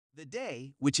The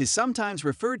day, which is sometimes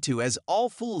referred to as All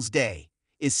Fool's Day,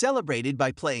 is celebrated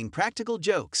by playing practical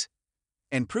jokes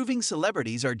and proving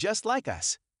celebrities are just like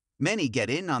us. Many get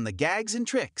in on the gags and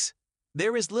tricks.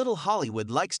 There is little Hollywood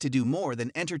likes to do more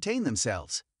than entertain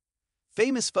themselves.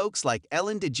 Famous folks like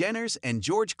Ellen DeGeneres and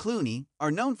George Clooney are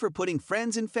known for putting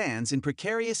friends and fans in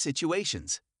precarious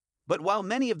situations. But while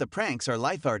many of the pranks are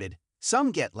lighthearted,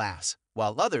 some get laughs,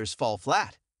 while others fall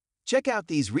flat. Check out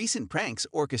these recent pranks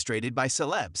orchestrated by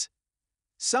celebs.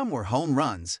 Some were home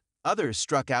runs, others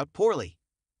struck out poorly.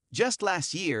 Just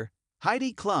last year,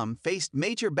 Heidi Klum faced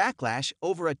major backlash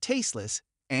over a tasteless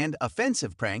and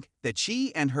offensive prank that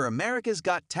she and her America's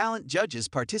Got Talent judges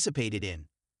participated in.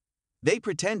 They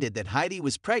pretended that Heidi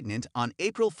was pregnant on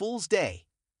April Fool's Day.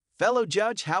 Fellow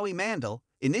judge Howie Mandel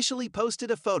initially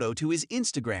posted a photo to his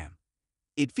Instagram.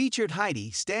 It featured Heidi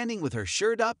standing with her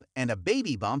shirt up and a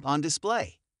baby bump on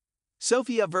display.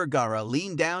 Sofia Vergara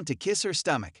leaned down to kiss her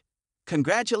stomach.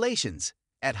 Congratulations!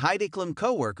 At Heidi Klum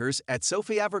co-workers at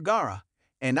Sofia Vergara,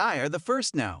 and I are the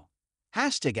first know.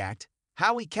 #act,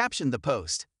 Howie captioned the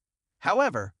post.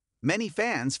 However, many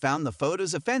fans found the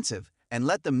photos offensive and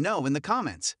let them know in the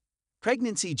comments.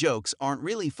 Pregnancy jokes aren't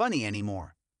really funny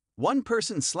anymore. One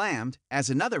person slammed, as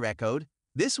another echoed,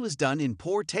 this was done in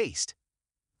poor taste.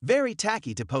 Very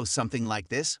tacky to post something like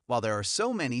this while there are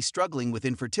so many struggling with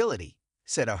infertility,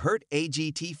 said a hurt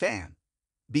AGT fan.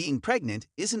 Being pregnant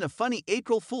isn't a funny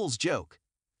April Fool's joke.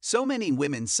 So many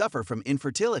women suffer from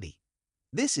infertility.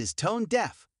 This is tone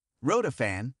deaf, wrote a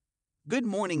fan. Good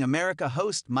Morning America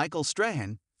host Michael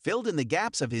Strahan filled in the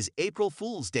gaps of his April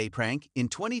Fool's Day prank in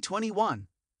 2021.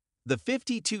 The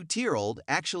 52-year-old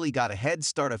actually got a head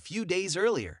start a few days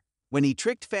earlier, when he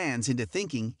tricked fans into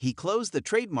thinking he closed the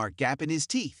trademark gap in his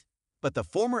teeth. But the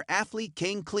former athlete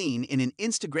came clean in an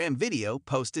Instagram video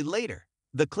posted later.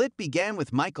 The clip began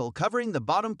with Michael covering the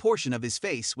bottom portion of his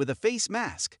face with a face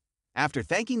mask. After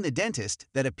thanking the dentist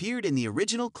that appeared in the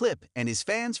original clip and his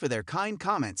fans for their kind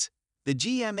comments, the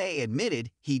GMA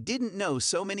admitted he didn't know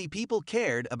so many people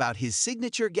cared about his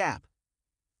signature gap.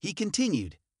 He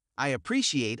continued, I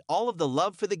appreciate all of the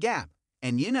love for the gap,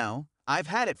 and you know, I've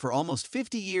had it for almost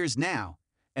 50 years now,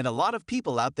 and a lot of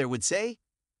people out there would say,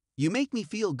 you make me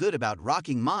feel good about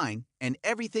rocking mine and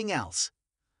everything else.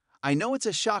 I know it's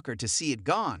a shocker to see it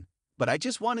gone, but I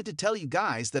just wanted to tell you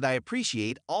guys that I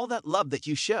appreciate all that love that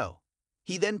you show.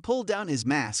 He then pulled down his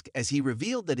mask as he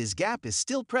revealed that his gap is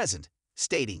still present,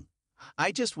 stating,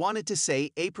 I just wanted to say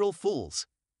April Fools.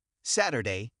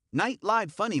 Saturday, Night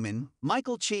Live funnymen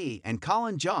Michael Che and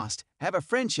Colin Jost have a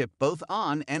friendship both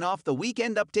on and off the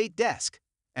Weekend Update desk,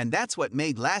 and that's what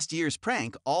made last year's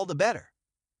prank all the better.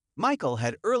 Michael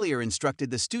had earlier instructed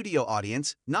the studio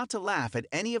audience not to laugh at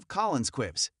any of Colin's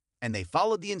quips, and they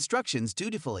followed the instructions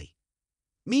dutifully.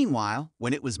 Meanwhile,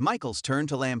 when it was Michael's turn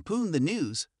to lampoon the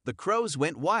news, the crows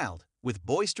went wild, with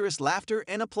boisterous laughter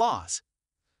and applause.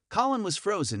 Colin was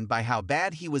frozen by how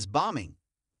bad he was bombing,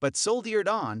 but soldiered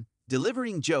on,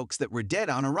 delivering jokes that were dead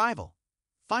on arrival.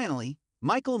 Finally,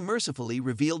 Michael mercifully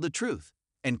revealed the truth,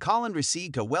 and Colin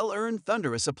received a well-earned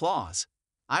thunderous applause.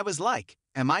 I was like,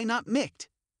 am I not micked?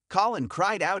 Colin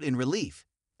cried out in relief,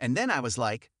 and then I was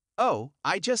like, oh,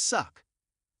 I just suck.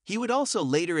 He would also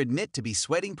later admit to be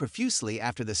sweating profusely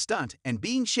after the stunt and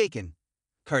being shaken.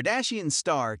 Kardashian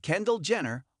star Kendall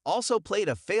Jenner also played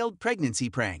a failed pregnancy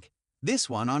prank, this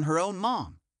one on her own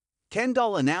mom.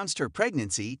 Kendall announced her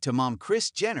pregnancy to mom Kris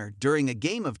Jenner during a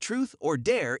game of Truth or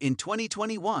Dare in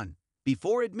 2021,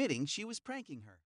 before admitting she was pranking her.